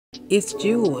It's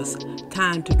Jewel's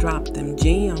time to drop them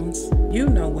gems. You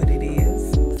know what it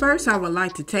is. First, I would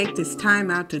like to take this time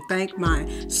out to thank my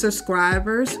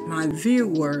subscribers, my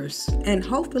viewers, and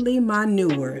hopefully my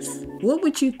newers. What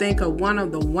would you think of one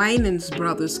of the Wayans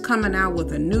brothers coming out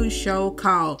with a new show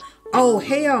called Oh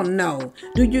Hell No?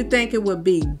 Do you think it would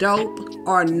be dope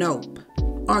or nope?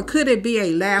 Or could it be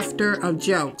a laughter of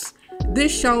jokes?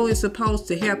 This show is supposed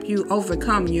to help you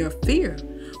overcome your fear.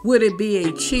 Would it be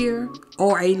a cheer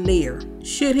or a leer?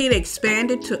 Should he expand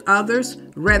it to others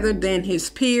rather than his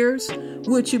peers?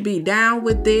 Would you be down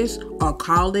with this or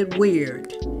call it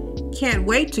weird? Can't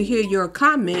wait to hear your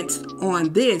comments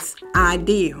on this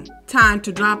idea. Time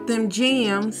to drop them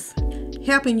gems.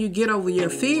 Helping you get over your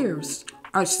fears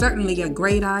are certainly a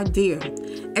great idea,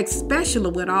 especially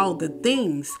with all the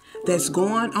things that's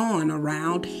going on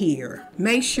around here.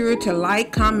 Make sure to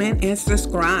like, comment, and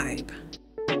subscribe.